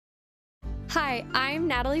Hi, I'm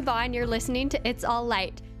Natalie Baugh, and you're listening to It's All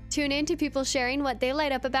Light. Tune in to people sharing what they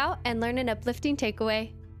light up about and learn an uplifting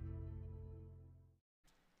takeaway.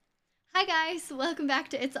 Hi, guys. Welcome back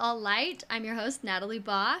to It's All Light. I'm your host, Natalie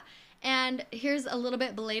Baugh. And here's a little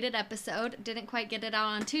bit belated episode. Didn't quite get it out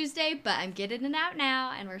on Tuesday, but I'm getting it out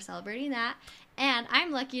now, and we're celebrating that. And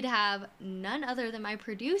I'm lucky to have none other than my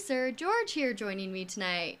producer, George, here joining me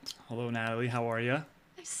tonight. Hello, Natalie. How are you?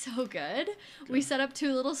 I'm so good. We set up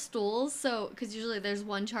two little stools, because usually there's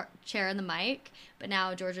one chair and the mic, but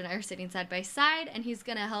now George and I are sitting side by side, and he's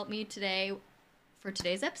going to help me today for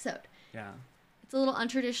today's episode. Yeah. It's a little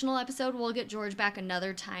untraditional episode. We'll get George back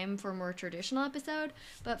another time for a more traditional episode.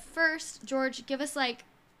 But first, George, give us like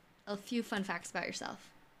a few fun facts about yourself.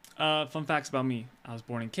 Fun facts about me. I was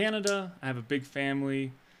born in Canada. I have a big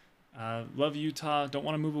family. Love Utah. Don't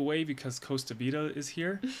want to move away because Costa Vida is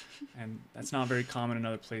here. And that's not very common in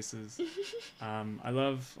other places. I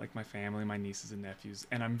love like my family, my nieces and nephews.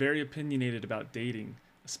 And I'm very opinionated about dating,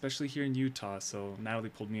 especially here in Utah. So Natalie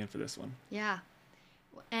pulled me in for this one. Yeah.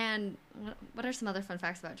 And what are some other fun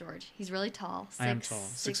facts about George? He's really tall. I am tall.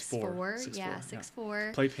 6'4". Yeah,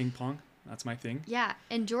 6'4". Play ping pong. That's my thing. Yeah.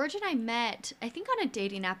 And George and I met, I think, on a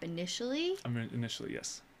dating app initially. Initially,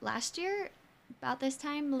 yes. Last year, about this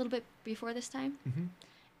time, a little bit before this time. Mm-hmm.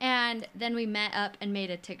 And then we met up and made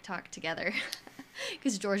a TikTok together.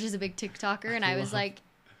 Because George is a big TikToker, and I was like,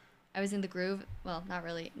 I was in the groove. Well, not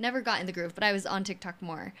really. Never got in the groove, but I was on TikTok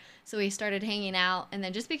more. So we started hanging out and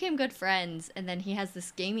then just became good friends. And then he has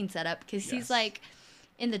this gaming setup because he's like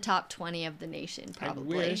in the top 20 of the nation,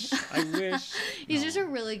 probably. I wish. He's just a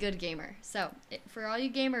really good gamer. So for all you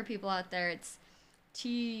gamer people out there, it's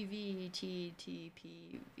TVTTPV.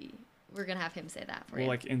 We're going to have him say that for you. We'll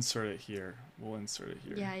like insert it here.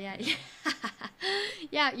 Yeah.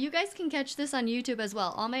 Yeah, you guys can catch this on YouTube as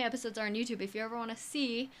well. All my episodes are on YouTube. If you ever want to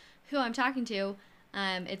see who I'm talking to,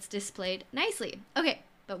 it's displayed nicely. Okay,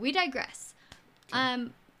 but we digress. Okay.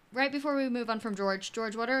 Right before we move on from George,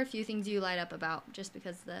 what are a few things you light up about, just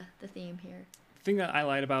because the theme here? The thing that I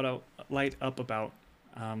light up about,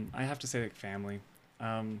 I have to say, like, family.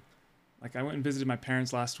 Like, I went and visited my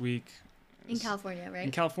parents last week. In California, right? In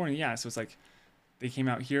California, yeah. So it's like they came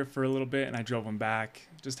out here for a little bit, and I drove them back,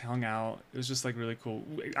 just hung out. It was just, like, really cool.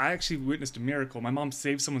 I actually witnessed a miracle. My mom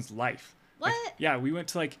saved someone's life. What? Like, yeah, we went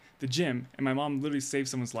to, like, the gym, and my mom literally saved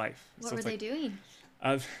someone's life. What were they doing?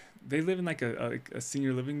 They live in, like, a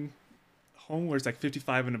senior living home where it's, like,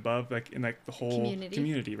 55 and above, like, in, like, the whole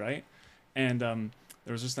community, right? And there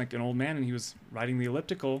was just, like, an old man, and he was riding the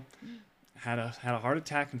elliptical, had a heart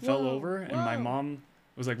attack and fell over, and my mom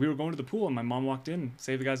was like, we were going to the pool, and my mom walked in,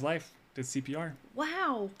 saved the guy's life, did CPR.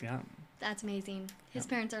 Wow. Yeah. That's amazing. His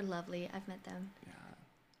parents are lovely. I've met them. Yeah.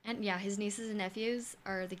 And yeah, his nieces and nephews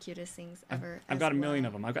are the cutest things ever. I've got a million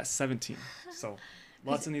of them. I've got 17. So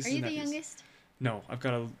lots of nieces and nephews. Are you the youngest? No, I've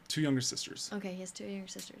got two younger sisters. Okay, he has two younger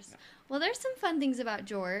sisters. Yeah. Well, there's some fun things about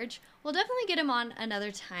George. We'll definitely get him on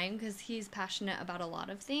another time because he's passionate about a lot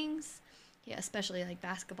of things. Yeah, especially like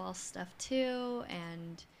basketball stuff too,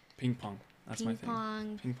 and ping pong. That's my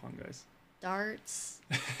thing. Ping pong, guys. Darts.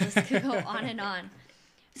 This could go on and on.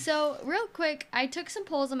 So, real quick, I took some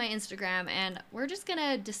polls on my Instagram, and we're just going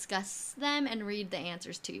to discuss them and read the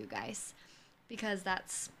answers to you guys, because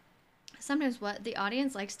that's sometimes what the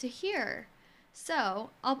audience likes to hear. So,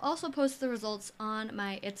 I'll also post the results on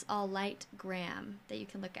my It's All Light gram that you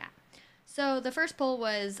can look at. So, the first poll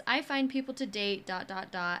was, I find people to date ...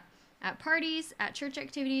 at parties, at church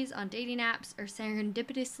activities, on dating apps, or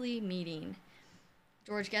serendipitously meeting.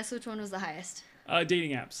 George, guess which one was the highest?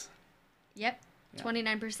 Dating apps. Yep,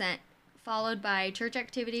 29%. Followed by church or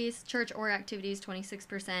activities,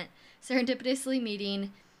 26%. Serendipitously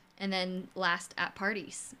meeting, and then last at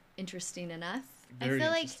parties. Interesting enough. Very I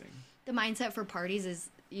feel interesting. like the mindset for parties is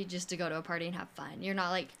you just to go to a party and have fun. You're not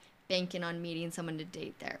like banking on meeting someone to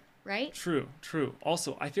date there. Right? True.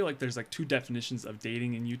 Also, I feel like there's like two definitions of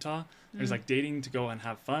dating in Utah. There's like dating to go and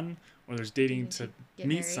have fun, or there's dating to meet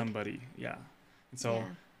married. Somebody. Yeah. And so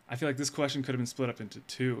I feel like this question could have been split up into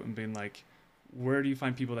two and been like, where do you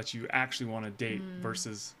find people that you actually want to date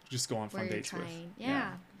versus just go on fun dates with?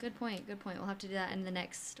 Yeah. Good point. We'll have to do that in the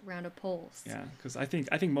next round of polls. Yeah, because I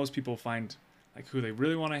think most people find like who they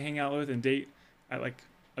really want to hang out with and date at like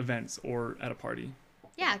events or at a party.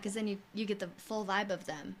 Yeah, because then you get the full vibe of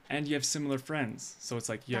them. And you have similar friends. So it's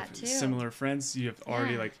like you have similar friends. You have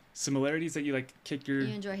already like similarities that you like kick your...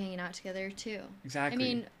 You enjoy hanging out together too. Exactly. I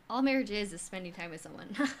mean, all marriage is spending time with someone.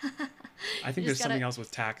 I think there's something else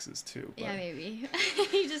with taxes too. But... Yeah, maybe.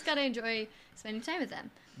 You just got to enjoy spending time with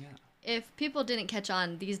them. Yeah. If people didn't catch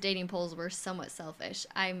on, these dating polls were somewhat selfish.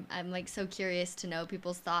 I'm like so curious to know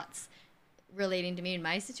people's thoughts relating to me in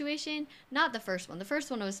my situation. Not the first one. The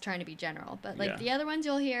first one was trying to be general, but like Yeah. the other ones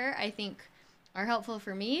you'll hear, I think are helpful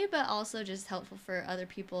for me, but also just helpful for other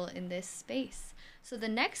people in this space. So the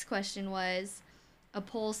next question was a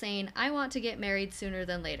poll saying, I want to get married sooner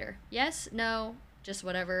than later. Yes, no, just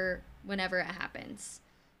whatever, whenever it happens.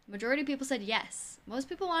 Majority of people said yes. Most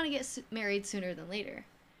people want to get married sooner than later.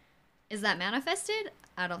 Is that manifested?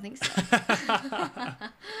 I don't think so.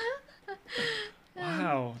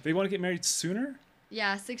 Wow. They want to get married sooner?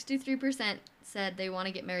 Yeah, 63% said they want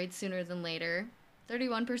to get married sooner than later.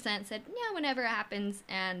 31% said, yeah, whenever it happens.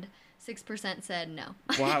 And 6% said no.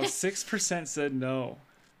 Wow. 6% said no.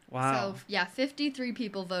 Wow. So, yeah, 53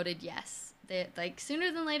 people voted yes. They, like,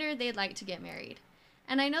 sooner than later, they'd like to get married.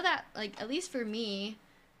 And I know that, like, at least for me,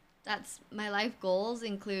 that's my life goals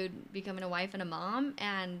include becoming a wife and a mom.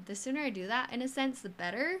 And the sooner I do that, in a sense, the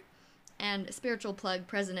better. And spiritual plug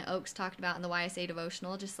President Oaks talked about in the YSA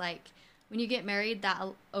devotional, just like when you get married, that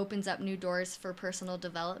opens up new doors for personal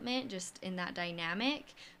development just in that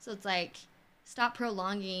dynamic. So it's like, stop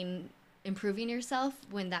prolonging improving yourself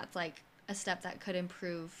when that's like a step that could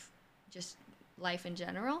improve just life in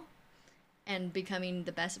general and becoming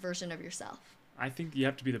the best version of yourself. I think you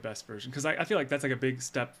have to be the best version, because I feel like that's like a big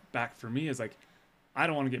step back for me, is like, I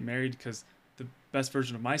don't want to get married because the best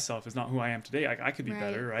version of myself is not who I am today. I could be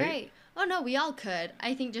better, right? Right. Oh, no, we all could.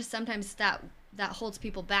 I think just sometimes that holds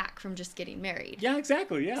people back from just getting married. Yeah,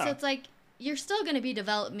 exactly. Yeah. So it's like you're still going to be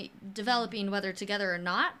developing whether together or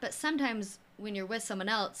not, but sometimes when you're with someone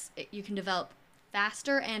else, you can develop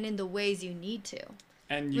faster and in the ways you need to.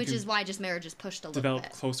 And which is why just marriage is pushed a little develop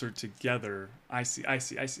bit. Closer together. I see.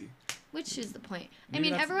 Which is the point. Maybe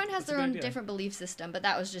I mean, everyone has their own idea. different belief system, but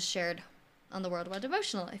that was just shared on the Worldwide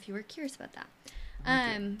Devotional, if you were curious about that.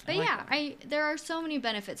 But yeah, there are so many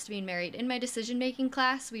benefits to being married. In my decision-making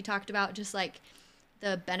class, we talked about just, like,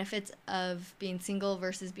 the benefits of being single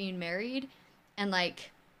versus being married. And,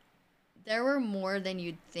 like, there were more than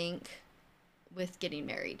you'd think with getting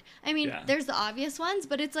married. I mean, there's the obvious ones,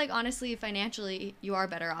 but it's, like, honestly, financially, you are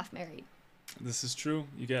better off married. This is true.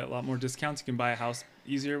 You get a lot more discounts. You can buy a house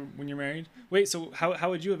easier when you're married. Wait, so how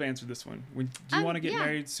would you have answered this one? Do you want to get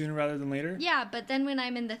married sooner rather than later? Yeah, but then when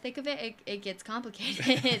I'm in the thick of it, it gets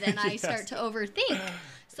complicated and I start to overthink.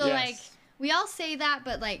 So, like, we all say that,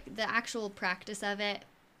 but, like, the actual practice of it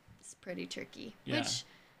is pretty tricky. Yeah. Which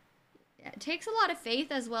it takes a lot of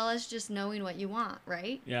faith as well as just knowing what you want,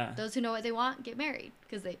 right? Yeah. Those who know what they want get married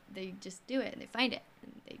because they just do it and they find it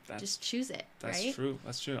and they just choose it, right? That's true.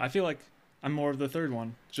 That's true. I feel like I'm more of the third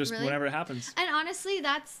one, just whenever it happens. And honestly,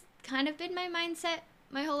 that's kind of been my mindset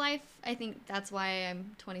my whole life. I think that's why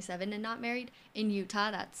I'm 27 and not married. In Utah,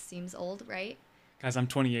 that seems old, right? Guys, I'm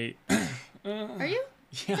 28. Are you?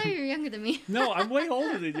 Yeah. I thought you were younger than me. No, I'm way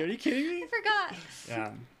older than you. Are you kidding me? I forgot.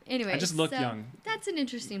 Yeah. Anyway, I just look young. That's an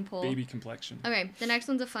interesting poll. Baby complexion. Okay, the next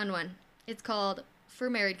one's a fun one. It's called For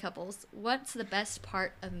Married Couples. What's the best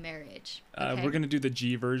part of marriage? Okay. We're going to do the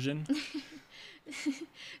G version.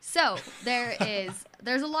 So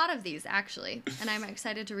there's a lot of these actually, and I'm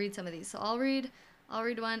excited to read some of these. So I'll read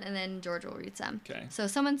one, and then George will read some. Okay. So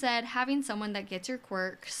someone said having someone that gets your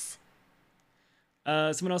quirks.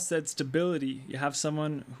 Someone else said stability. You have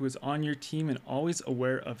someone who is on your team and always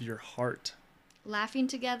aware of your heart. Laughing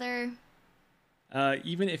together.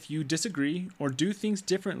 Even if you disagree or do things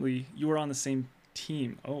differently, you are on the same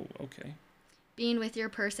team. Oh, okay. Being with your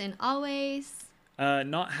person always.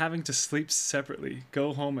 Not having to sleep separately.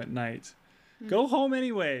 Go home at night. Go home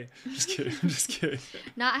anyway. Just kidding. I'm just kidding.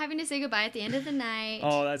 Not having to say goodbye at the end of the night.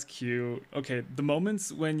 Oh, that's cute. Okay, the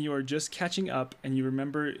moments when you are just catching up and you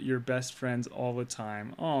remember your best friends all the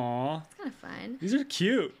time. Aw. It's kind of fun. These are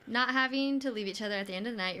cute. Not having to leave each other at the end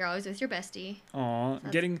of the night. You're always with your bestie. Aw.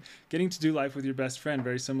 Getting to do life with your best friend.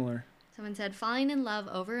 Very similar. Someone said falling in love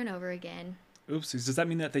over and over again. Oopsies. Does that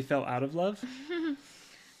mean that they fell out of love?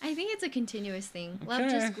 I think it's a continuous thing. Okay. Love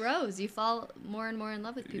just grows. You fall more and more in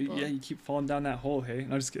love with people. Yeah, you keep falling down that hole, hey?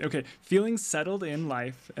 No, I'm just kidding. Okay, feeling settled in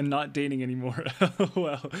life and not dating anymore.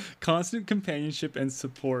 Well, constant companionship and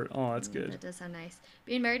support. Oh, that's good. That does sound nice.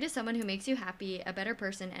 Being married to someone who makes you happy, a better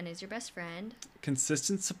person, and is your best friend.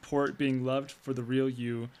 Consistent support, being loved for the real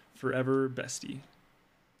you, forever bestie.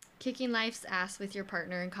 Kicking life's ass with your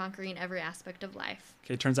partner and conquering every aspect of life.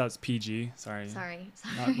 Okay, turns out it's PG. Sorry.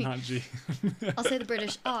 Not G. I'll say the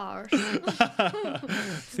British R. I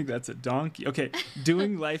think that's a donkey. Okay,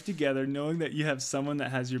 doing life together, knowing that you have someone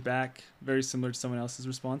that has your back. Very similar to someone else's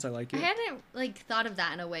response. I like it. I hadn't thought of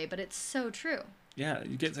that in a way, but it's so true. Yeah,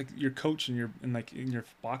 you get your coach in your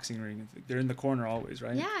boxing ring. They're in the corner always,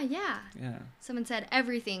 right? Yeah. Yeah. Someone said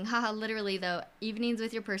everything. Haha, literally though. Evenings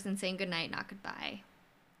with your person saying goodnight, not goodbye.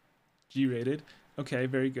 G-rated. Okay,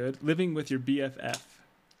 very good. Living with your BFF.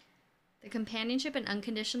 The companionship and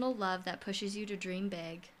unconditional love that pushes you to dream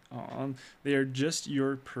big. They are just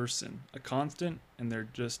your person, a constant, and they're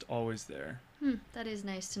just always there. That is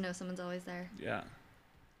nice to know someone's always there. Yeah.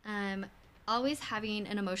 Always having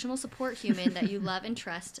an emotional support human that you love and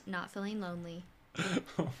trust, not feeling lonely. Oh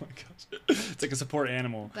my gosh. It's like a support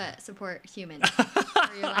animal. But support human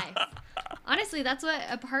for your life. Honestly, that's what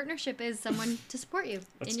a partnership is, someone to support you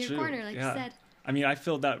in your corner, like you said. I mean, I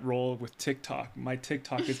filled that role with TikTok. My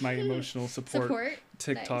TikTok is my emotional support.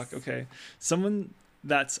 TikTok, nice. Okay. Someone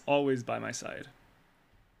that's always by my side.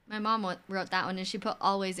 My mom wrote that one, and she put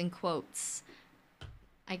always in quotes.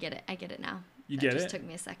 I get it now. You get it? It just took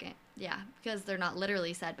me a second. Yeah, because they're not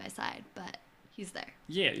literally side by side, but he's there.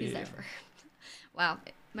 Yeah, he's there for her. Wow,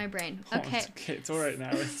 my brain. Okay. It's okay. It's all right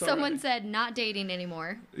now. Someone said not dating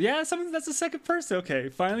anymore. Yeah, that's the second person. Okay,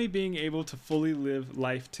 finally being able to fully live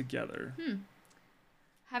life together.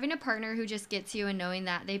 Having a partner who just gets you and knowing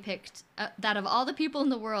that they picked, that of all the people in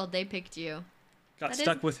the world, they picked you. Got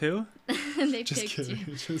stuck with who? They picked you.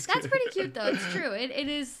 That's pretty cute, though. It's true.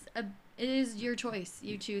 It is your choice.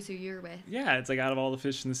 You choose who you're with. Yeah, it's like out of all the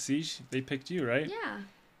fish in the sea, they picked you, right? Yeah.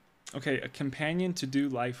 Okay, a companion to do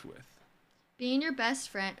life with. Being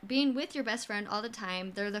with your best friend all the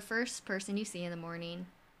time. They're the first person you see in the morning.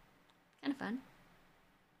 Kind of fun.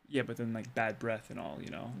 Yeah, but then like bad breath and all,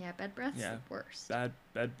 Yeah, bed breath's the worst. Bad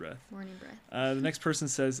breath. Morning breath. The next person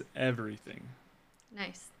says everything.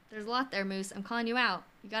 Nice. There's a lot there, Moose. I'm calling you out.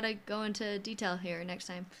 You gotta go into detail here next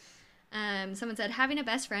time. Someone said having a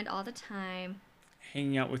best friend all the time.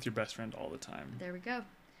 Hanging out with your best friend all the time. There we go.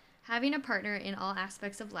 Having a partner in all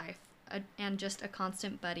aspects of life, and just a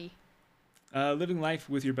constant buddy. Living life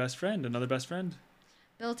with your best friend, another best friend.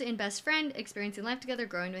 Built-in best friend, experiencing life together,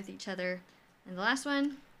 growing with each other. And the last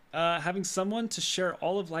one? Having someone to share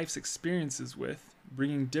all of life's experiences with,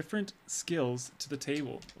 bringing different skills to the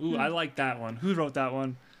table. Ooh, I like that one. Who wrote that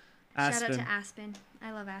one? Aspen. Shout out to Aspen.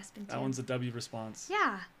 I love Aspen too. That one's a W response.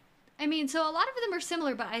 Yeah. I mean, so a lot of them are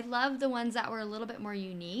similar, but I love the ones that were a little bit more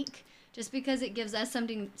unique, just because it gives us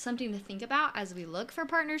something to think about as we look for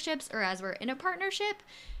partnerships or as we're in a partnership.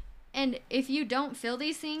 And if you don't feel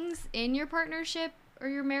these things in your partnership or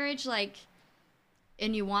your marriage,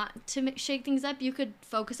 and you want to shake things up, you could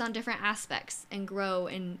focus on different aspects and grow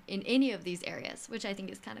in any of these areas, which I think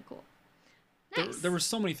is kind of cool. Nice. There were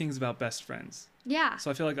so many things about best friends. Yeah. So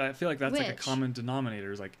I feel like that's like a common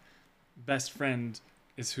denominator. Is like best friend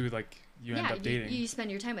is who you end up dating. You spend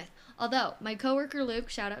your time with. Although my coworker Luke,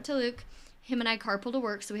 shout out to Luke, him and I carpool to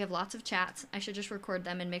work, so we have lots of chats. I should just record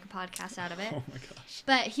them and make a podcast out of it. Oh my gosh.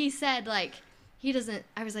 But he said he doesn't.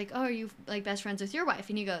 I was like, oh, are you best friends with your wife?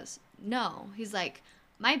 And he goes, no. He's like,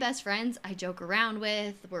 my best friends I joke around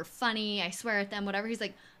with. We're funny. I swear at them. Whatever. He's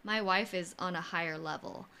like, my wife is on a higher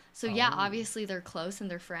level. So yeah, obviously they're close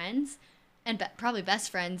and they're friends, and probably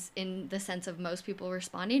best friends in the sense of most people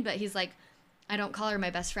responding. But he's like, I don't call her my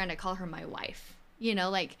best friend. I call her my wife. He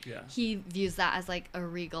views that as a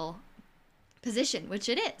regal position, which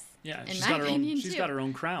it is. Yeah, she's got her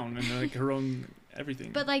own crown and her own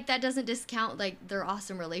everything. But that doesn't discount their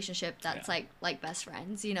awesome relationship that's like best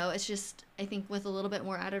friends. It's just, I think, with a little bit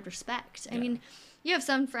more added respect. I mean, you have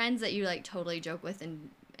some friends that you totally joke with and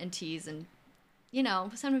tease, and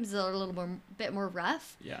sometimes they're a little bit more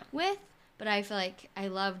rough with. But I feel like I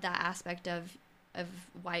love that aspect of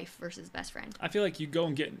wife versus best friend. I feel like you go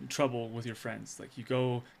and get in trouble with your friends. You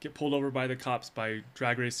go get pulled over by the cops by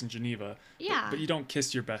Drag Race in Geneva. Yeah. But you don't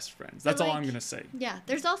kiss your best friends. That's all I'm going to say. Yeah.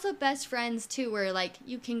 There's also best friends, too, where,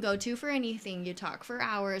 you can go to for anything. You talk for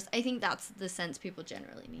hours. I think that's the sense people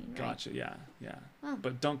generally mean, right? Gotcha. Yeah. Yeah. Oh.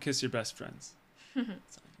 But don't kiss your best friends.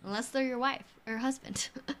 Unless they're your wife or husband.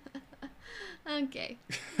 Okay.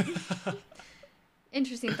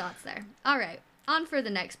 Interesting thoughts there. All right. On for the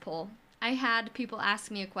next poll. I had people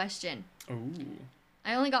ask me a question. Ooh.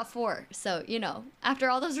 I only got 4, so,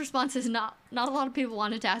 after all those responses, not a lot of people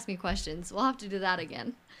wanted to ask me questions. We'll have to do that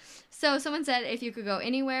again. So someone said, if you could go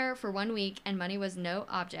anywhere for 1 week and money was no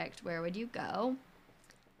object, where would you go?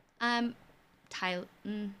 Africa.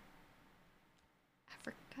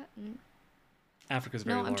 Africa's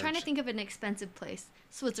very large. No, I'm trying to think of an expensive place.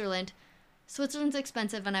 Switzerland. Switzerland's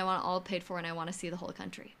expensive, and I want it all paid for, and I want to see the whole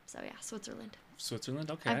country. So, yeah, Switzerland. Switzerland,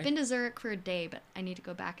 okay. I've been to Zurich for a day, but I need to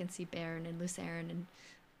go back and see Bern and Lucerne and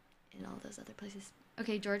all those other places.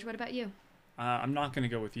 Okay, George, what about you? I'm not going to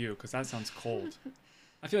go with you, because that sounds cold.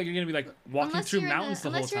 I feel like you're going to be, walking through mountains the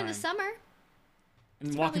whole time. Unless you're in the summer.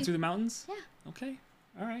 And walking through the mountains? Yeah. Okay,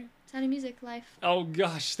 all right. Sound of Music, life. Oh,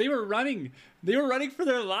 gosh, they were running. They were running for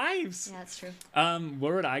their lives. Yeah, that's true.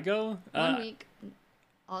 Where would I go? 1 week.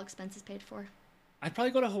 all expenses paid for. I'd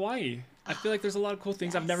probably go to Hawaii. I feel like there's a lot of cool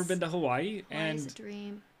things. I've never Yes. been to Hawaii, Hawaii's and a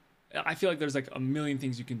dream. I feel like there's like a million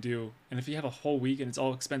things you can do. And if you have a whole week and it's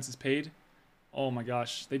all expenses paid, oh my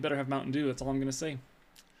gosh, they better have Mountain Dew. That's all I'm gonna say.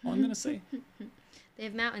 All I'm gonna say. They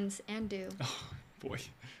have mountains and dew. Oh boy,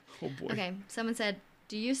 oh boy. Okay, someone said,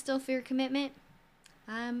 do you still fear commitment?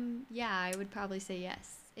 Yeah, I would probably say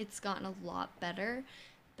yes. It's gotten a lot better,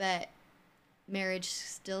 but marriage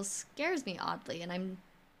still scares me oddly, and I'm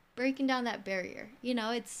breaking down that barrier. You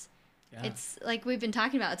know, it's like we've been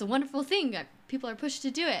talking about. It's a wonderful thing. People are pushed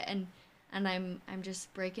to do it, and I'm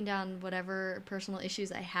just breaking down whatever personal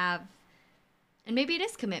issues I have. And maybe it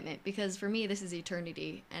is commitment, because for me this is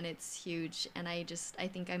eternity and it's huge, and I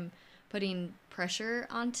think I'm putting pressure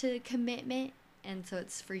onto commitment, and so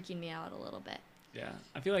it's freaking me out a little bit. Yeah,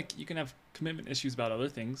 I feel like you can have commitment issues about other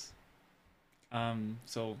things.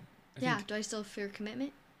 So I think Do I still fear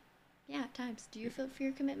commitment? Yeah, at times. Do you feel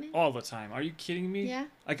fear commitment? all the time. Are you kidding me? Yeah.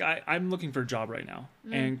 Like I'm looking for a job right now,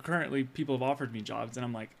 and currently people have offered me jobs, and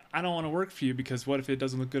I'm like, I don't want to work for you because what if it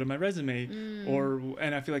doesn't look good on my resume?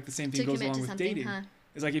 And I feel like the same thing To goes commit along to with something, dating. huh?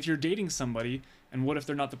 It's like if you're dating somebody, and what if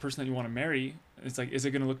they're not the person that you want to marry? It's like, is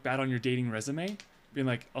it going to look bad on your dating resume? Being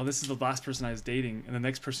like, oh, this is the last person I was dating, and the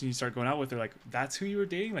next person you start going out with, they're like, that's who you were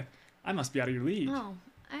dating? Like, I must be out of your league. Oh,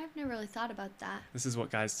 I've never really thought about that. This is what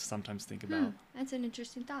guys sometimes think about. That's an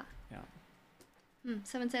interesting thought. Yeah.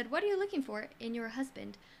 Someone said, what are you looking for in your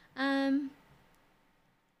husband?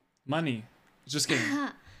 Money. Just kidding.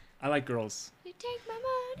 I like girls. You take my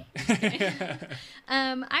money.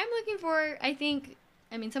 I'm looking for,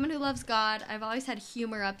 someone who loves God. I've always had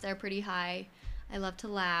humor up there pretty high. I love to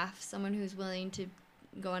laugh. Someone who's willing to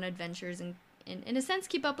go on adventures and in a sense,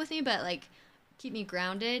 keep up with me, but like keep me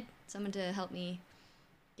grounded. Someone to help me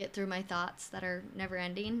get through my thoughts that are never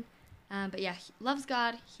ending. But yeah, loves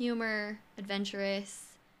God, humor, adventurous,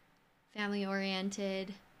 family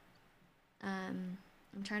oriented. I'm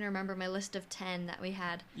trying to remember my list of 10 that we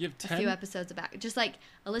had You have 10? a few episodes back. Just like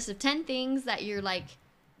a list of 10 things that you're like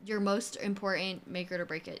your most important make it or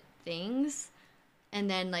break it things. And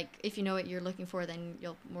then like if you know what you're looking for, then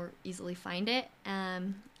you'll more easily find it.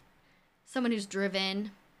 Someone who's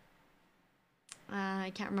driven.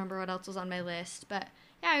 I can't remember what else was on my list, but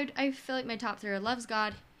yeah, I feel like my top 3 are loves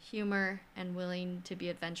God, humor, and willing to be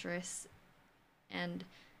adventurous and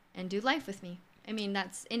do life with me. I mean,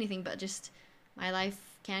 that's anything but just my life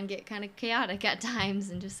can get kind of chaotic at times,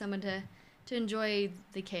 and just someone to enjoy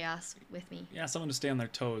the chaos with me. Yeah, someone to stay on their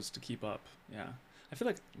toes to keep up. Yeah. I feel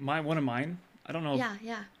like one of mine, I don't know.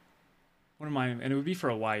 Yeah. One of mine, and it would be for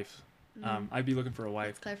a wife. I'd be looking for a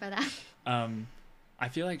wife. Let's clarify that. I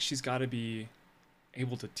feel like she's got to be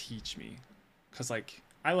able to teach me, because like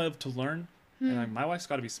I love to learn, and like, my wife's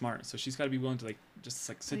got to be smart, so she's got to be willing to like just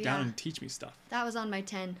like sit down and teach me stuff. That was on my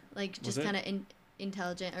 10, like just kind of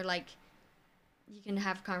intelligent, or like you can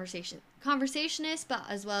have conversationist, but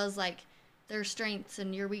as well as like their strengths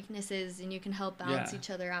and your weaknesses, and you can help balance each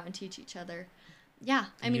other out and teach each other. Yeah,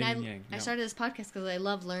 I mean, I started this podcast because I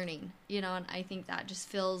love learning, and I think that just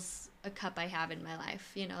fills a cup I have in my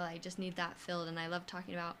life. I just need that filled, and I love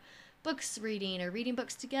talking about books reading or reading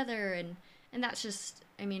books together, and that's just,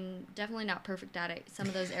 definitely not perfect at it. Some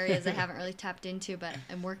of those areas I haven't really tapped into, but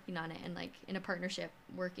I'm working on it, and like in a partnership,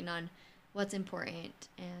 working on what's important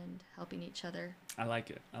and helping each other. I like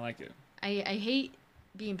it. I hate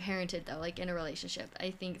being parented though, like in a relationship.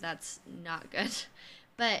 I think that's not good.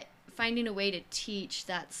 But finding a way to teach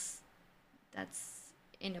that's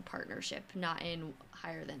in a partnership, not in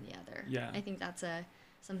higher than the other. Yeah. I think that's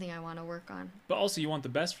something I want to work on. But also you want the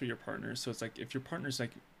best for your partner, so it's like if your partner's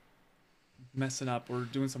like messing up or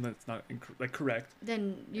doing something that's not like correct,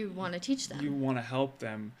 then you want to teach them. You want to help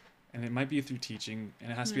them, and it might be through teaching,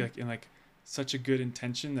 and it has to be like in like such a good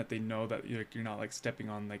intention that they know that you're not like stepping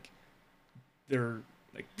on like their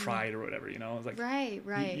like pride or whatever, It's like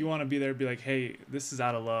right. You want to be there and be like, hey, this is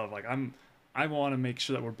out of love. Like I want to make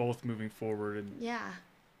sure that we're both moving forward, and yeah.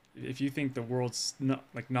 If you think the world's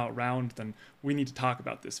not round, then we need to talk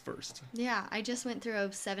about this first. Yeah, I just went through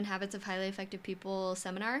a 7 Habits of Highly Effective People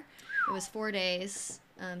seminar. It was 4 days,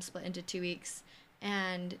 split into 2 weeks,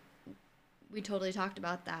 and we totally talked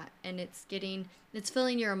about that. And it's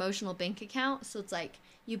filling your emotional bank account. So it's like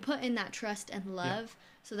you put in that trust and love,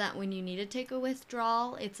 so that when you need to take a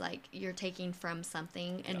withdrawal, it's like you're taking from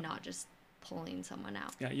something and not just pulling someone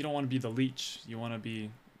out. Yeah, you don't want to be the leech. You want to be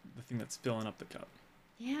the thing that's filling up the cup.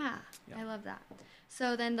 Yeah, I love that.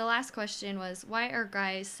 So then the last question was, why are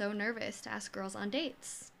guys so nervous to ask girls on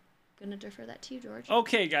dates? I'm going to defer that to you, George.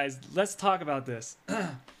 Okay, guys, let's talk about this.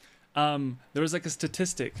 There was like a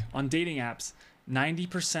statistic on dating apps,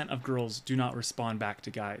 90% of girls do not respond back to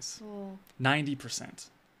guys. Oh, 90%.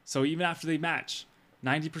 So even after they match,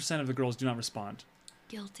 90% of the girls do not respond.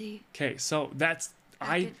 guilty. Okay, so that's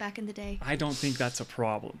Back in the day. I don't think that's a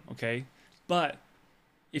problem, okay? But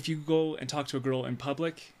if you go and talk to a girl in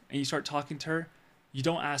public and you start talking to her, you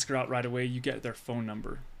don't ask her out right away. You get their phone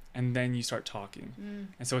number and then you start talking.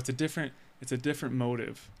 And so it's a different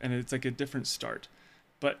motive and it's like a different start.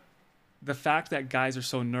 But the fact that guys are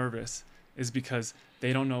so nervous is because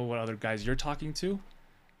they don't know what other guys you're talking to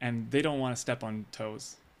and they don't want to step on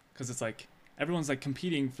toes, because it's like everyone's like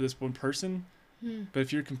competing for this one person. But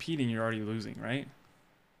if you're competing, you're already losing, right?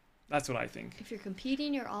 That's what I think. If you're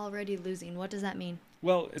competing, you're already losing. What does that mean?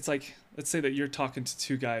 Well, it's like, let's say that you're talking to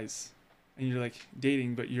two guys and you're like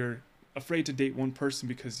dating, but you're afraid to date one person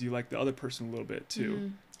because you like the other person a little bit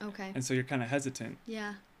too. Okay. And so you're kind of hesitant.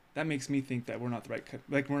 Yeah. That makes me think that we're not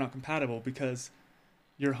we're not compatible because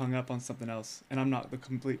you're hung up on something else and I'm not the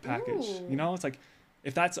complete package. Ooh. You know, it's like,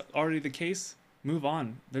 if that's already the case, move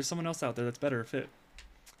on. There's someone else out there that's better fit.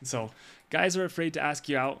 And so guys are afraid to ask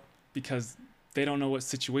you out because they don't know what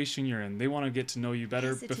situation you're in. They want to get to know you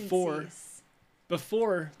better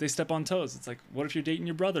before they step on toes. It's like, what if you're dating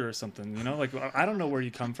your brother or something? You know, like, I don't know where you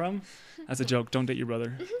come from. That's a joke. Don't date your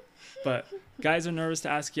brother. But guys are nervous to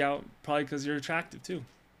ask you out probably because you're attractive too.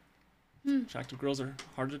 Attractive girls are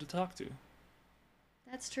harder to talk to.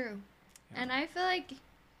 That's true. Yeah. And I feel like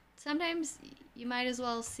sometimes you might as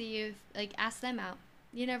well see if, like, ask them out.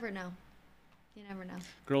 You never know. You never know.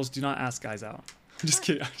 Girls, do not ask guys out. I'm just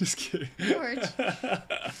kidding. George.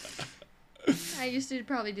 I used to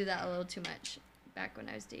probably do that a little too much back when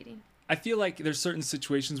I was dating. I feel like there's certain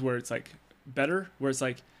situations where it's like better, where it's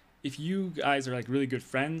like if you guys are like really good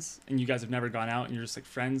friends and you guys have never gone out and you're just like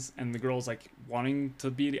friends and the girl's like wanting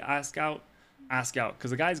to be ask out,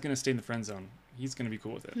 because the guy's going to stay in the friend zone. He's going to be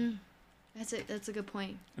cool with it. That's a good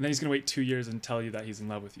point. And then he's going to wait 2 years and tell you that he's in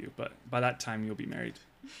love with you. But by that time, you'll be married.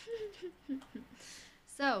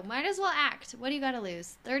 So, might as well act. What do you got to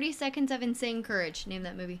lose? 30 Seconds of Insane Courage. Name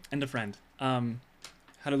that movie. And a friend.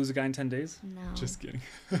 How to Lose a Guy in 10 Days? No. Just kidding.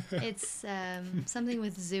 It's something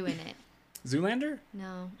with zoo in it. Zoolander?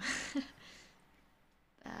 No.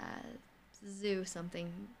 Zoo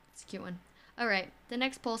something. It's a cute one. All right. The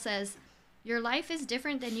next poll says, your life is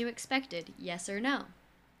different than you expected. Yes or no?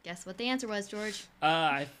 Guess what the answer was, George?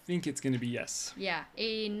 I think it's going to be yes. Yeah,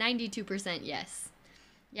 a 92% yes.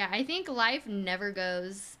 Yeah, I think life never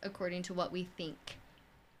goes according to what we think.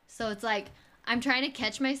 So it's like, I'm trying to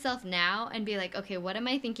catch myself now and be like, okay, what am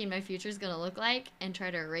I thinking my future is going to look like? And try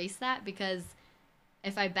to erase that, because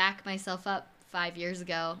if I back myself up 5 years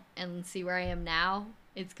ago and see where I am now,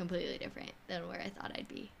 it's completely different than where I thought I'd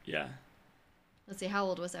be. Yeah. Let's see, how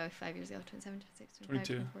old was I 5 years ago? 27, 26, 25,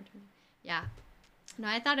 22. 24, 20. Yeah. No,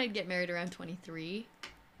 I thought I'd get married around 23.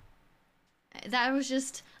 That was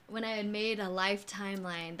just when I had made a life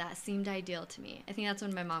timeline that seemed ideal to me. I think that's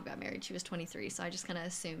when my mom got married. She was 23, so I just kind of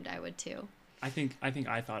assumed I would too. I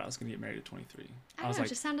thought I was going to get married at 23. I was like, it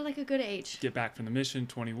just sounded like a good age. Get back from the mission,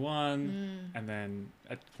 21, and then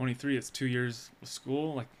at 23, it's 2 years of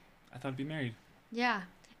school. Like, I thought I'd be married. Yeah.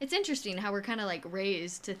 It's interesting how we're kind of like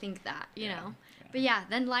raised to think that, you know? Yeah. But yeah,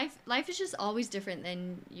 then life is just always different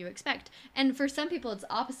than you expect. And for some people, it's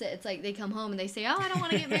opposite. It's like they come home and they say, oh, I don't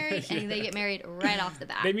want to get married. And they get married right off the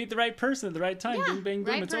bat. They meet the right person at the right time. Yeah, Bing, bang,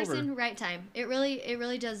 boom, right it's person, over. right time. It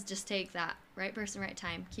really does just take that. Right person, right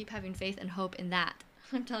time. Keep having faith and hope in that.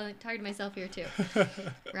 I'm talking to myself here too.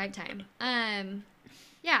 Right time.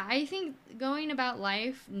 Yeah, I think going about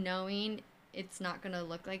life knowing it's not going to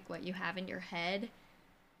look like what you have in your head,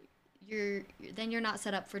 you're not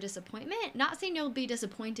set up for disappointment. Not saying you'll be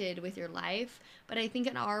disappointed with your life, but I think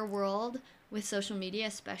in our world with social media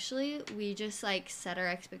especially, we just like set our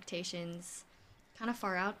expectations kind of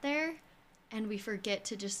far out there and we forget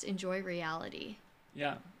to just enjoy reality.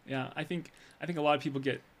 Yeah. I think a lot of people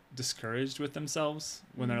get discouraged with themselves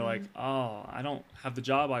when they're like, oh, I don't have the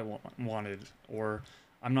job I wanted, or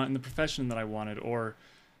I'm not in the profession that I wanted, or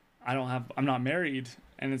I'm not married.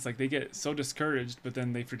 And it's like they get so discouraged, but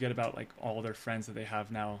then they forget about like all their friends that they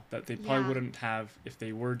have now that they probably wouldn't have if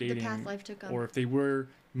they were dating, the path life took them, or if they were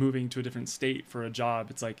moving to a different state for a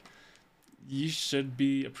job. It's like you should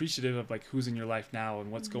be appreciative of like who's in your life now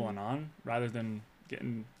and what's going on, rather than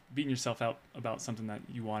beating yourself out about something that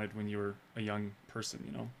you wanted when you were a young person,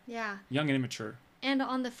 you know? Yeah. Young and immature. And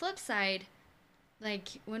on the flip side, like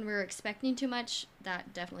when we're expecting too much,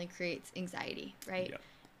 that definitely creates anxiety, right?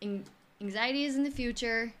 Yeah. Anxiety is in the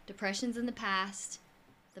future, depression's in the past.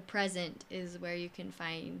 The present is where you can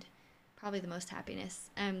find probably the most happiness.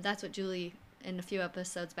 That's what Julie in a few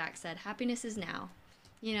episodes back said. Happiness is now,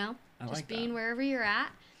 you know? I Just like being that. wherever you're at.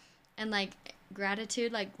 And like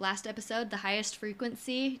gratitude, like last episode, the highest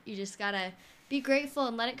frequency. You just gotta be grateful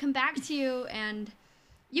and let it come back to you. And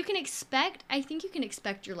I think you can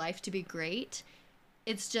expect your life to be great.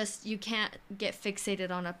 It's just you can't get fixated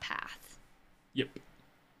on a path. Yep.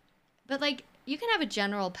 But like you can have a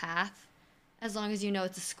general path as long as you know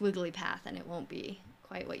it's a squiggly path and it won't be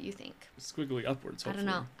quite what you think. Squiggly upwards, hopefully.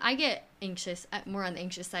 I don't know. I get anxious, more on the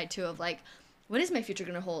anxious side too of like, what is my future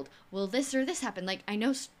going to hold? Will this or this happen? Like, I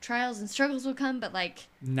know trials and struggles will come, but like...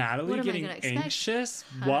 Natalie what am I getting gonna expect? anxious?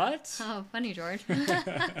 What? Oh, funny, George.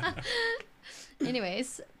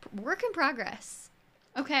 Anyways, work in progress.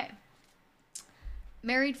 Okay.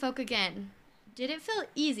 Married folk again. Did it feel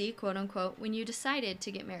easy, quote unquote, when you decided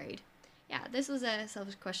to get married? Yeah, this was a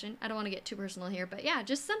selfish question. I don't want to get too personal here, but yeah,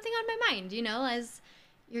 just something on my mind, you know, as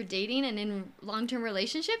you're dating and in long-term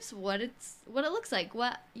relationships, what it looks like,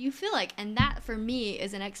 what you feel like. And that for me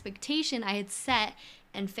is an expectation I had set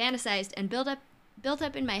and fantasized and built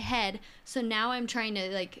up in my head. So now I'm trying to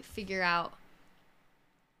like figure out,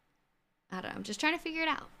 I don't know, I'm just trying to figure it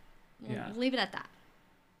out. We'll leave it at that.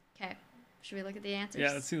 Okay. Should we look at the answers?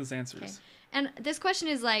 Yeah, let's see those answers. Okay. And this question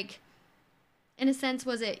is like, in a sense,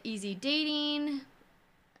 was it easy dating?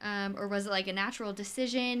 Or was it like a natural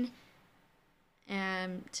decision?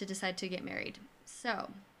 To decide to get married. So,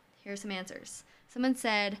 here's some answers. Someone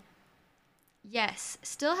said, yes,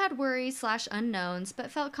 still had worries / unknowns,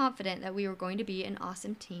 but felt confident that we were going to be an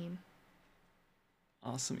awesome team.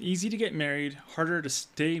 Awesome. Easy to get married, harder to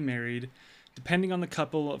stay married, depending on the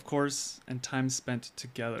couple, of course, and time spent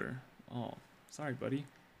together. Oh, sorry, buddy.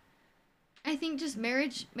 I think just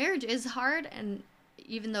marriage is hard, and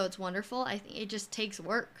even though it's wonderful, I think it just takes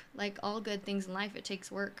work. Like all good things in life, it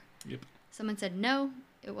takes work. Yep. Someone said no,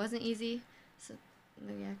 it wasn't easy. So,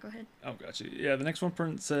 yeah, go ahead. Oh, gotcha. Yeah, the next one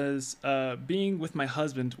person says, being with my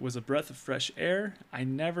husband was a breath of fresh air. I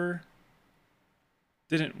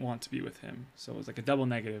didn't want to be with him. So it was like a double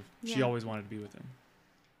negative. Yeah. She always wanted to be with him.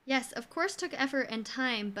 Yes, of course took effort and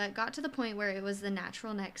time, but got to the point where it was the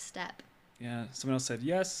natural next step. Yeah, someone else said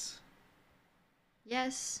yes.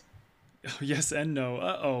 Yes. Oh, yes and no.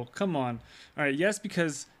 Uh-oh, come on. All right, yes,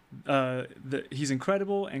 because he's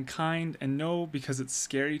incredible and kind, and no, because it's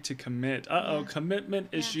scary to commit. Yeah. Commitment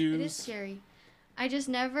issues. It is scary. I just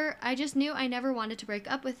knew I never wanted to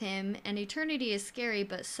break up with him, and eternity is scary,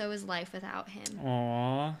 but so is life without him.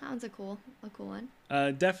 Aww. That one's a cool one.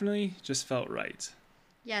 Definitely just felt right.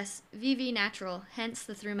 Yes, VV natural, hence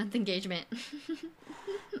the 3-month engagement.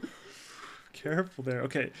 Careful there.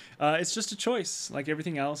 Okay, it's just a choice. Like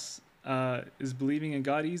everything else, is believing in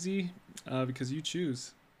God easy? Because you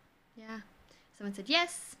choose. Yeah. Someone said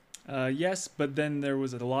yes. Yes, but then there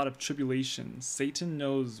was a lot of tribulation. Satan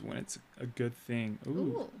knows when it's a good thing.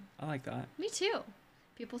 Ooh. I like that. Me too.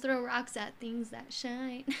 People throw rocks at things that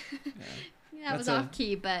shine. Yeah. That was off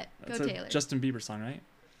key, but go Taylor. That's a Justin Bieber song,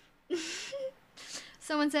 right?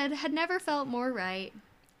 Someone said, had never felt more right.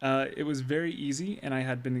 It was very easy, and I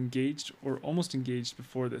had been engaged or almost engaged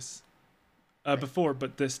before this.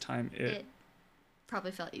 But this time it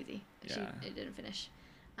probably felt easy. Yeah. It didn't finish.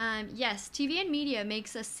 Yes, TV and media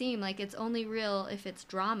makes us seem like it's only real if it's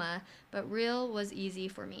drama, but real was easy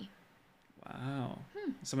for me. Wow.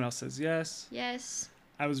 Someone else says yes. Yes.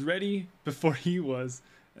 I was ready before he was,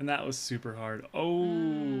 and that was super hard.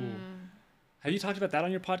 Oh. Have you talked about that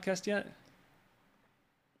on your podcast yet?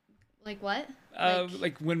 Like what?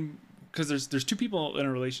 Like when, because there's two people in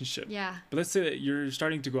a relationship. Yeah. But let's say that you're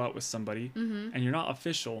starting to go out with somebody, Mm-hmm. and you're not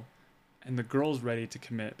official, and the girl's ready to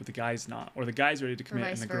commit, but the guy's not, or the guy's ready to commit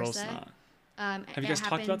and the girl's not. Have you guys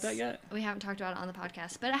talked about that yet? We haven't talked about it on the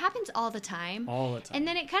podcast, but it happens all the time. All the time. And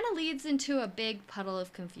then it kind of leads into a big puddle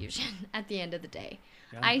of confusion at the end of the day.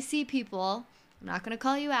 Yeah. I see people, I'm not going to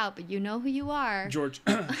call you out, but you know who you are. George.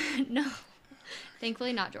 No.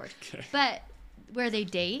 Thankfully not George. Okay. But where they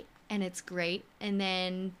date and it's great, and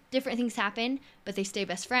then different things happen, but they stay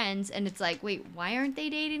best friends, and it's like, wait, why aren't they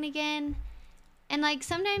dating again? And like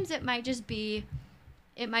sometimes it might just be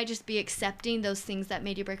accepting those things that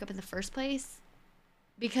made you break up in the first place.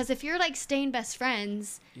 Because if you're like staying best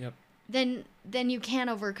friends, Yep. then you can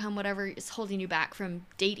overcome whatever is holding you back from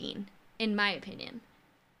dating, in my opinion.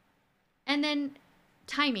 And then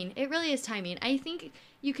timing. It really is timing. I think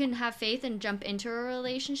you can have faith and jump into a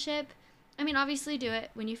relationship. I mean, obviously do it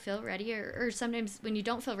when you feel ready, or sometimes when you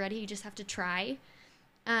don't feel ready, you just have to try.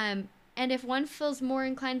 And if one feels more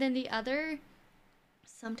inclined than the other,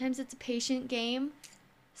 sometimes it's a patient game.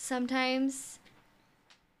 Sometimes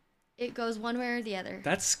it goes one way or the other.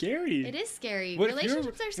 That's scary. It is scary. What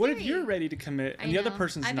Relationships are scary. What if you're ready to commit and the other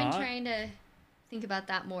person's I've not? been trying to think about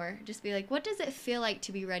that more. Just be like, what does it feel like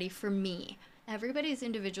to be ready for me? Everybody's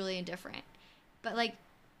individually and different. But like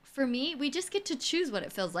for me, we just get to choose what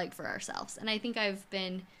it feels like for ourselves. And I think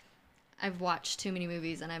I've watched too many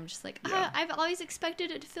movies and I'm just like, I've always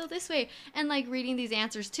expected it to feel this way. And like reading these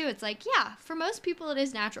answers too, it's like, yeah, for most people it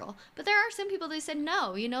is natural. But there are some people that said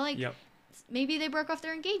no, you know, like maybe they broke off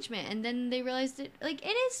their engagement and then they realized it, like, it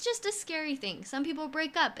is just a scary thing. Some people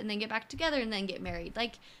break up and then get back together and then get married.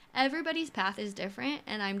 Like, everybody's path is different.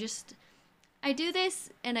 And I do this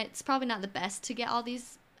and it's probably not the best to get all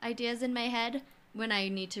these ideas in my head when I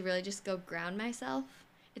need to really just go ground myself.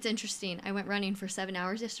 It's interesting. I went running for 7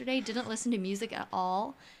 hours yesterday, didn't listen to music at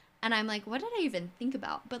all. And I'm like, what did I even think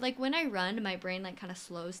about? But like when I run, my brain like kind of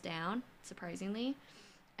slows down, surprisingly.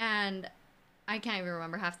 And I can't even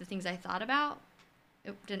remember half the things I thought about.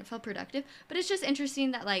 It didn't feel productive. But it's just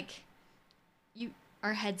interesting that like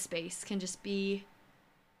our headspace can just be,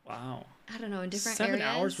 wow, I don't know, in different 7 areas.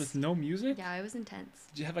 hours with no music? Yeah, it was intense.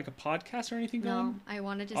 Did you have like a podcast or anything No, going? I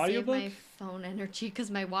wanted to Audiobook? save my phone energy because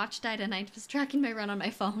my watch died and I was tracking my run on my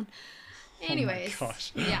phone. Anyways, oh my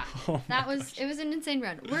gosh. Yeah, Oh my gosh. it was an insane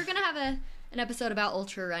run. We're gonna have an episode about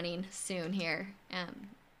ultra running soon here.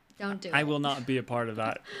 Don't do it. I will not be a part of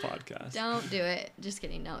that podcast. Don't do it. Just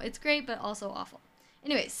kidding. No, it's great, but also awful.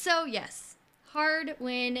 Anyway, so yes, hard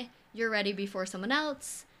when you're ready before someone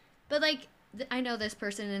else. But like, I know this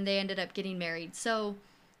person and they ended up getting married. So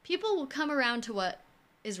people will come around to what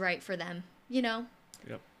is right for them, you know?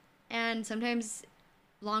 Yep. And sometimes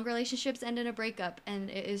long relationships end in a breakup and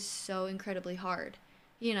it is so incredibly hard,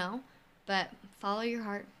 you know? But follow your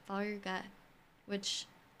heart, follow your gut, which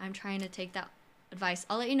I'm trying to take that advice.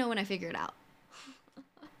 I'll let you know when I figure it out.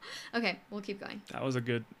 Okay, we'll keep going. That was a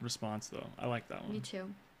good response, though. I like that one. Me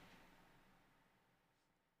too.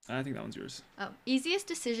 I think that one's yours. Oh, easiest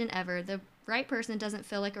decision ever. The right person doesn't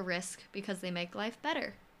feel like a risk because they make life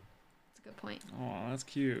better. That's a good point. Oh, that's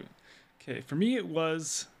cute. Okay, for me it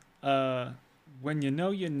was when you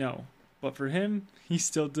know. But for him, he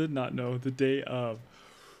still did not know the day of.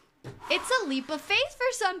 It's a leap of faith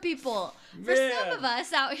for some people. For some of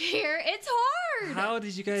us out here, it's hard. How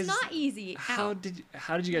did you guys? It's not easy. How did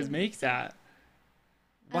you guys make that?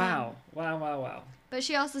 Wow. Wow. But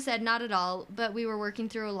she also said not at all, but we were working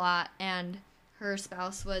through a lot and her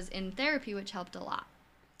spouse was in therapy, which helped a lot.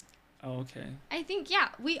 Oh, okay. I think, yeah,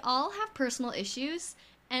 we all have personal issues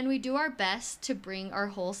and we do our best to bring our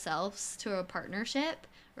whole selves to a partnership,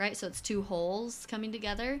 right? So it's two wholes coming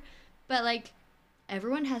together. But like,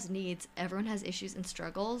 everyone has needs, everyone has issues and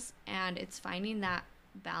struggles, and it's finding that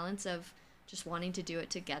balance of just wanting to do it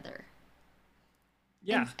together.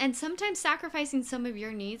 Yeah. And sometimes sacrificing some of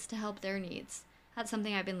your needs to help their needs. That's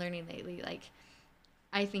something I've been learning lately. Like,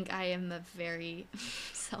 I think I am a very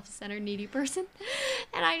self-centered, needy person.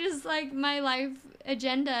 And I just like my life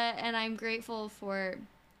agenda, and I'm grateful for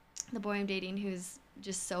the boy I'm dating who's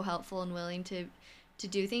just so helpful and willing to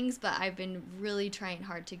do things. But I've been really trying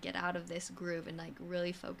hard to get out of this groove and like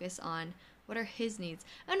really focus on what are his needs,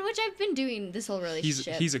 and which I've been doing this whole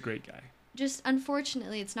relationship. He's a great guy. Just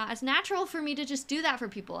unfortunately, it's not as natural for me to just do that for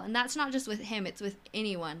people. And that's not just with him, it's with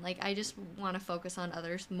anyone. Like, I just want to focus on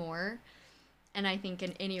others more. And I think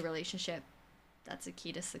in any relationship, that's a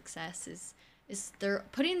key to success is they're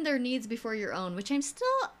putting their needs before your own, which I'm still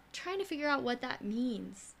trying to figure out what that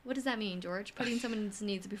means. What does that mean, George? Putting someone's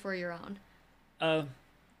needs before your own. I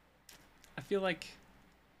feel like...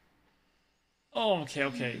 Oh,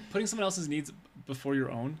 okay. Putting someone else's needs before your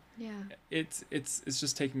own. Yeah. It's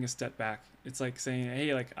just taking a step back. It's like saying,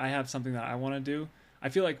 hey, like I have something that I want to do. I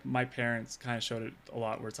feel like my parents kind of showed it a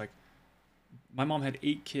lot where it's like my mom had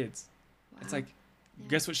 8 kids. Wow. It's like,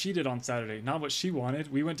 guess what she did on Saturday? Not what she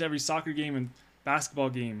wanted. We went to every soccer game and basketball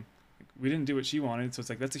game. We didn't do what she wanted. So it's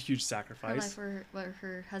like, that's a huge sacrifice. Her life for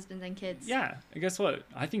her husband and kids. Yeah. And guess what?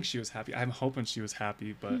 I think she was happy. I'm hoping she was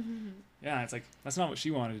happy, but yeah, it's like, that's not what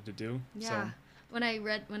she wanted to do. Yeah. So. When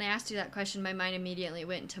I asked you that question, my mind immediately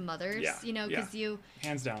went into mothers, you know, because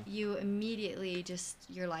hands down, you immediately just,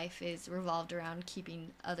 your life is revolved around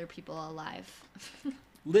keeping other people alive.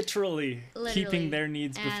 Literally keeping their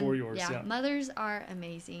needs before yours. Yeah, mothers are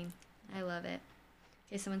amazing. I love it.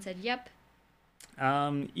 Okay, someone said, yep.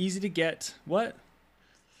 Easy to get. What?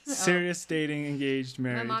 Serious dating, engaged,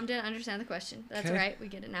 married. My mom didn't understand the question. That's right. We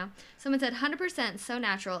get it now. Someone said 100%, so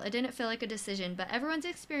natural. It didn't feel like a decision, but everyone's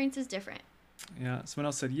experience is different. Yeah. Someone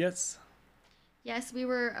else said yes. Yes, we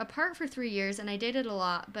were apart for 3 years, and I dated a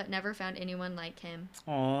lot, but never found anyone like him.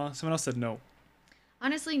 Aw, someone else said no.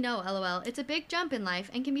 Honestly, no, LOL. It's a big jump in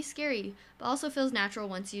life and can be scary, but also feels natural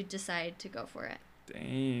once you decide to go for it.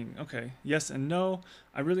 Dang. Okay. Yes and no.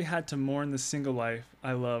 I really had to mourn the single life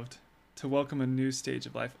I loved to welcome a new stage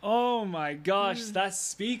of life. Oh my gosh, that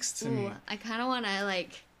speaks to me. I kind of want to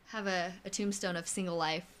like have a tombstone of single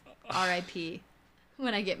life, R.I.P.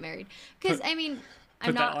 when I get married. Because I mean,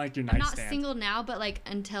 I'm not like your I'm not nightstand. single now, but like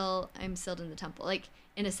until I'm sealed in the temple. Like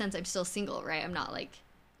in a sense, I'm still single, right? I'm not like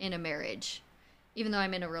in a marriage, even though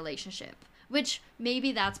I'm in a relationship. Which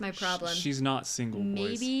maybe that's my problem. She's not single,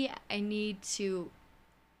 boys. Maybe I need to.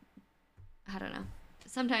 I don't know.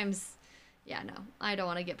 Sometimes, yeah, no, I don't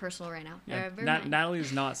want to get personal right now. Yeah, Never mind. Natalie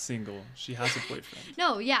is not single. She has a boyfriend.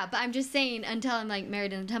 No, yeah, but I'm just saying until I'm like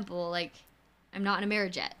married in the temple, like I'm not in a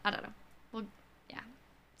marriage yet. I don't know. Well, yeah.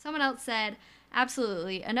 Someone else said,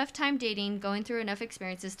 absolutely. Enough time dating, going through enough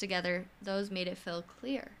experiences together, those made it feel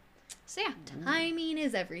clear. So yeah, timing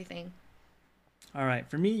is everything. All right.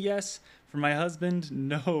 For me, yes. For my husband,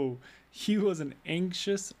 no. He was an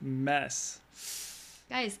anxious mess.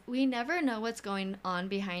 Guys, we never know what's going on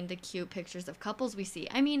behind the cute pictures of couples we see.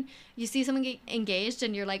 I mean, you see someone get engaged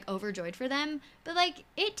and you're like overjoyed for them, but like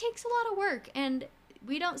it takes a lot of work and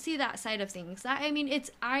we don't see that side of things. That, I mean,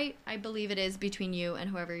 it's I believe it is between you and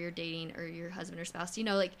whoever you're dating or your husband or spouse. You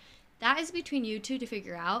know, like that is between you two to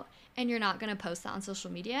figure out, and you're not going to post that on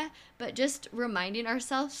social media, but just reminding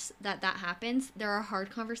ourselves that that happens. There are hard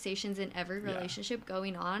conversations in every relationship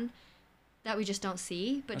going on that we just don't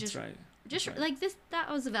see, but That's just right. just Right. like this, that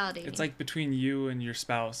was validating. It's like between you and your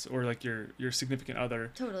spouse or like your significant other.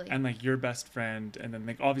 Totally. And like your best friend, and then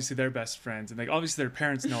like obviously their best friends, and like obviously their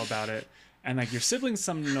parents know about it, and like your siblings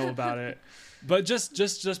some know about it, but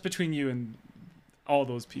just between you and all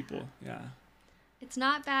those people. Yeah. It's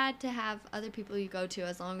not bad to have other people you go to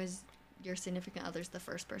as long as your significant other's the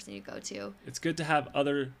first person you go to. It's good to have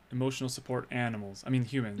other emotional support animals. I mean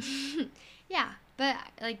humans. Yeah, but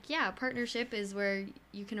like yeah, partnership is where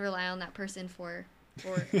you can rely on that person for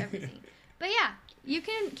everything. But yeah, you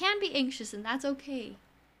can be anxious and that's okay.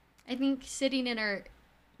 I think sitting in our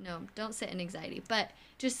don't sit in anxiety, but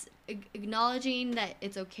just acknowledging that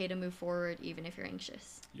it's okay to move forward even if you're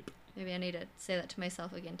anxious. Yep. Maybe I need to say that to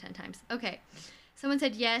myself again 10 times. Okay. Someone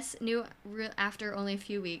said yes, new after only a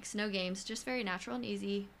few weeks. No games, just very natural and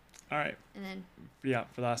easy. All right. And then Yeah,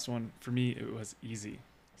 for the last one, for me it was easy.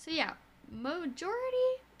 so yeah,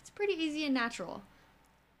 majority it's pretty easy and natural.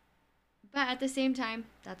 But at the same time,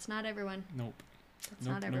 that's not everyone. Nope. That's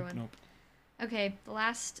not everyone. Nope. Okay, the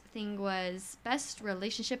last thing was best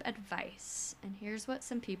relationship advice. And here's what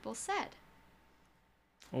some people said.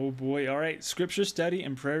 Oh boy. All right. Scripture study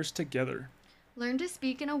and prayers together. Learn to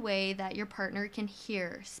speak in a way that your partner can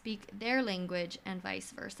hear. Speak their language and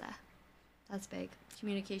vice versa. That's big.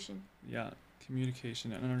 Communication. Yeah.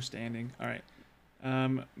 Communication and understanding. All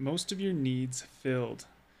right. Most of your needs filled.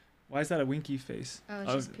 Why is that a winky face? Oh,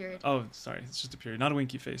 it's just a period. Oh, sorry. It's just a period. Not a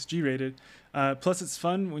winky face. G-rated. Plus, it's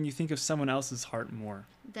fun when you think of someone else's heart more.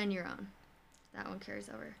 Then your own. That one carries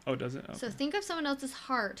over. Oh, does it? Okay. So think of someone else's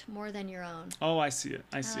heart more than your own. Oh, I see it.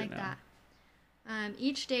 I see like it now. that.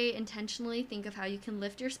 Each day, intentionally think of how you can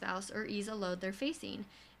lift your spouse or ease a load they're facing.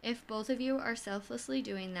 If both of you are selflessly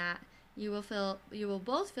doing that, you will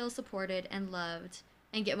both feel supported and loved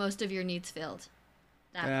and get most of your needs filled.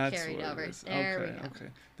 That carried what it over. is. There Okay, we go.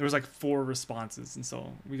 okay. There was like 4 responses, and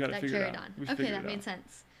so we got to That figure it carried out. on. We Okay, figured that it made out.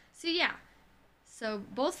 sense. So yeah. So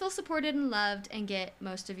both feel supported and loved and get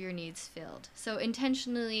most of your needs filled. So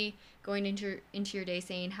intentionally going into your day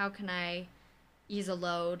saying, how can I ease a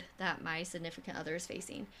load that my significant other is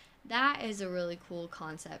facing? That is a really cool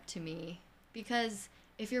concept to me, because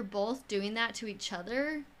if you're both doing that to each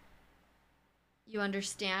other, you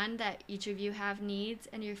understand that each of you have needs,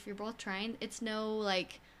 and if you're both trying, it's no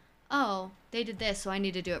like, oh, they did this, so I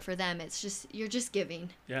need to do it for them. It's just, you're just giving.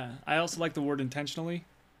 Yeah. I also like the word intentionally.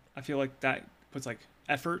 I feel like that puts like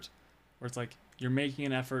effort, where it's like you're making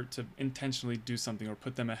an effort to intentionally do something or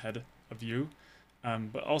put them ahead of you.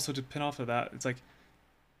 But also to pin off of that, it's like,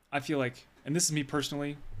 I feel like, and this is me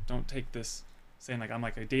personally, don't take this saying like I'm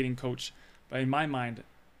like a dating coach, but in my mind,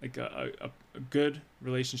 like a good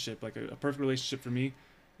relationship, like a perfect relationship for me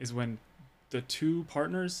is when the two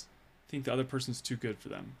partners think the other person's too good for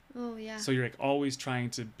them. Oh, yeah. So you're like always trying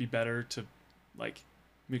to be better, to like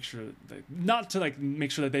make sure that, not to like make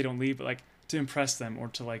sure that they don't leave, but like to impress them or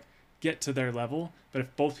to like get to their level. But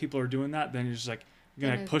if both people are doing that, then you're just like, you're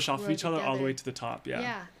gonna like push off of each other all the way to the top. Yeah.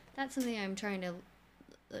 Yeah. That's something I'm trying to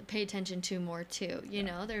pay attention to more too. You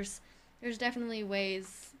know, there's definitely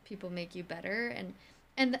ways people make you better,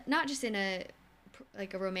 and not just in a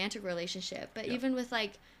romantic relationship, but even with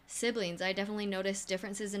like siblings. I definitely notice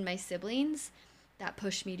differences in my siblings that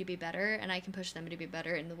push me to be better, and I can push them to be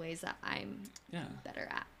better in the ways that I'm better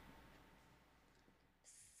at.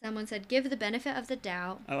 Someone said, give the benefit of the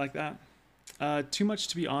doubt. I like that. Too much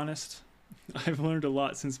to be honest. I've learned a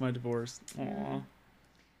lot since my divorce. Aww.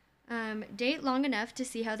 Date long enough to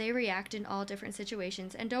see how they react in all different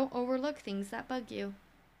situations, and don't overlook things that bug you.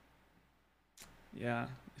 Yeah.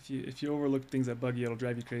 If you overlook things that bug you, it'll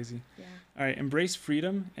drive you crazy. Yeah. All right. Embrace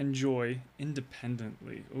freedom and joy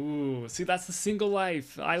independently. Ooh, see, that's the single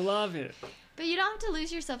life. I love it. But you don't have to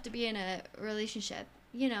lose yourself to be in a relationship.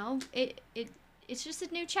 You know, it's just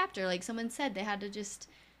a new chapter. Like someone said, they had to just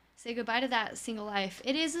say goodbye to that single life.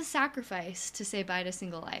 It is a sacrifice to say bye to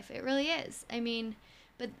single life. It really is. I mean,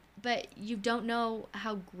 but you don't know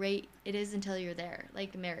how great it is until you're there,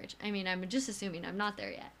 like marriage. I mean, I'm just assuming I'm not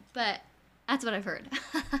there yet, but that's what I've heard.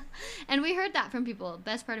 And we heard that from people.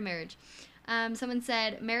 Best part of marriage. Someone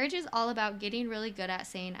said, marriage is all about getting really good at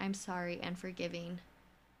saying I'm sorry and forgiving.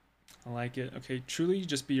 I like it. Okay, truly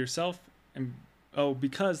just be yourself, and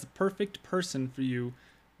because the perfect person for you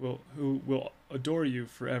who will adore you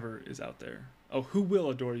forever is out there. Oh, who will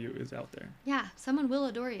adore you is out there. Yeah, someone will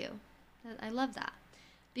adore you. I love that.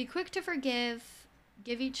 Be quick to forgive,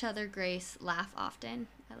 give each other grace, laugh often.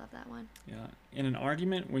 I love that one. Yeah. In an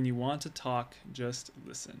argument, when you want to talk, just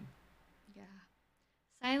listen. Yeah.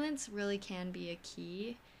 Silence really can be a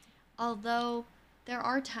key. Although there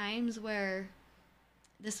are times where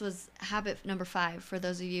this was habit number 5 for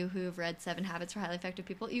those of you who have read 7 Habits for Highly Effective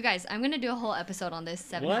People. You guys, I'm going to do a whole episode on this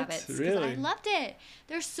 7 habits. Because really? I loved it.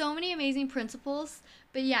 There's so many amazing principles.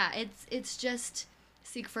 But yeah, it's just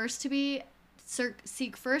seek first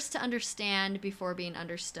to understand before being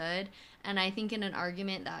understood. And I think in an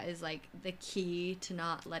argument, that is like the key to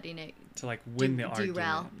not letting it to like win the derail.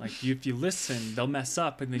 argument. Like if you listen, they'll mess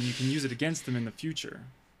up, and then you can use it against them in the future.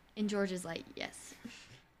 And George is like, yes.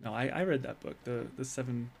 No, I read that book, the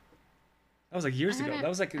 7. That was like years ago. That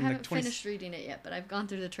was like in I like haven't finished reading it yet, but I've gone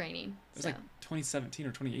through the training. It was like 2017 or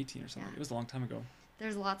 2018 or something. Yeah. It was a long time ago.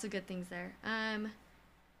 There's lots of good things there.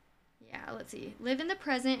 Yeah, let's see. Live in the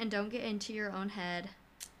present and don't get into your own head.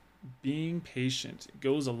 Being patient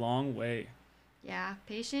goes a long way. Yeah,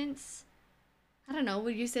 patience. I don't know.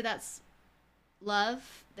 Would you say that's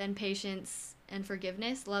love, then patience and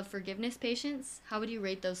forgiveness? Love, forgiveness, patience? How would you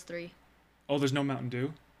rate those 3? Oh, there's no Mountain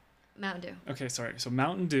Dew? Mountain Dew. Okay, sorry. So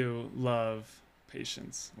Mountain Dew, love,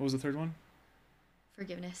 patience. What was the third one?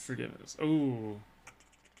 Forgiveness. Forgiveness. Oh.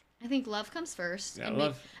 I think love comes first. Yeah, and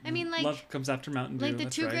love. like love comes after Mountain Dew. Like the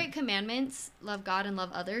that's 2 right. great commandments, love God and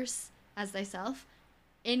love others as thyself.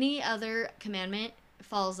 Any other commandment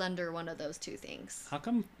falls under one of those 2 things. How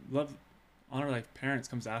come love, honor like parents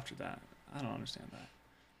comes after that? I don't understand that.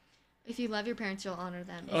 If you love your parents, you'll honor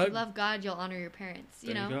them. If you love God, you'll honor your parents.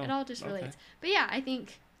 You know, it all just relates. But yeah, I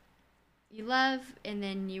think you love, and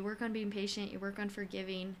then you work on being patient, you work on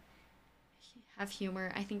forgiving, have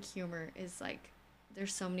humor. I think humor is like,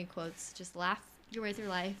 there's so many quotes. Just laugh your way through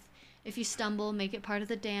life. If you stumble, make it part of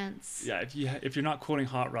the dance. Yeah, if you're not quoting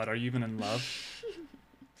Hot Rod, are you even in love?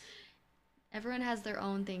 Everyone has their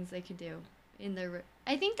own things they can do in their.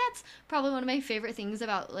 I think that's probably one of my favorite things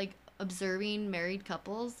about like observing married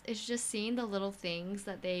couples is just seeing the little things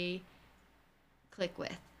that they click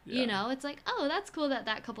with. Yeah. You know, it's like, oh, that's cool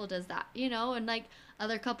that couple does that. You know, and like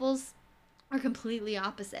other couples are completely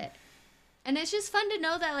opposite. And it's just fun to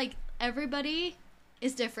know that like everybody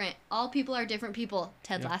is different. All people are different people.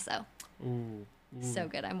 Ted Lasso. Ooh. So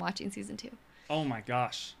good. I'm watching season 2. Oh my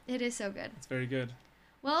gosh. It is so good. It's very good.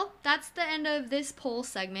 Well, that's the end of this poll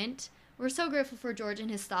segment. We're so grateful for George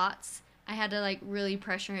and his thoughts. I had to like really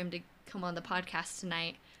pressure him to come on the podcast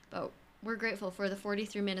tonight, but we're grateful for the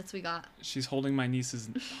 43 minutes we got. She's holding my nieces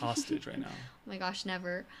hostage right now. Oh my gosh,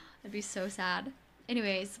 never. That'd be so sad.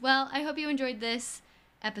 Anyways, well, I hope you enjoyed this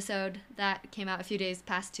episode that came out a few days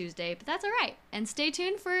past Tuesday, but that's all right. And stay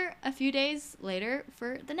tuned for a few days later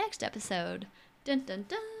for the next episode. Dun dun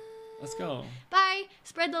dun. Let's go. Bye.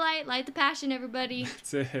 Spread the light, light the passion, everybody.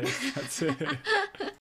 That's it. That's it.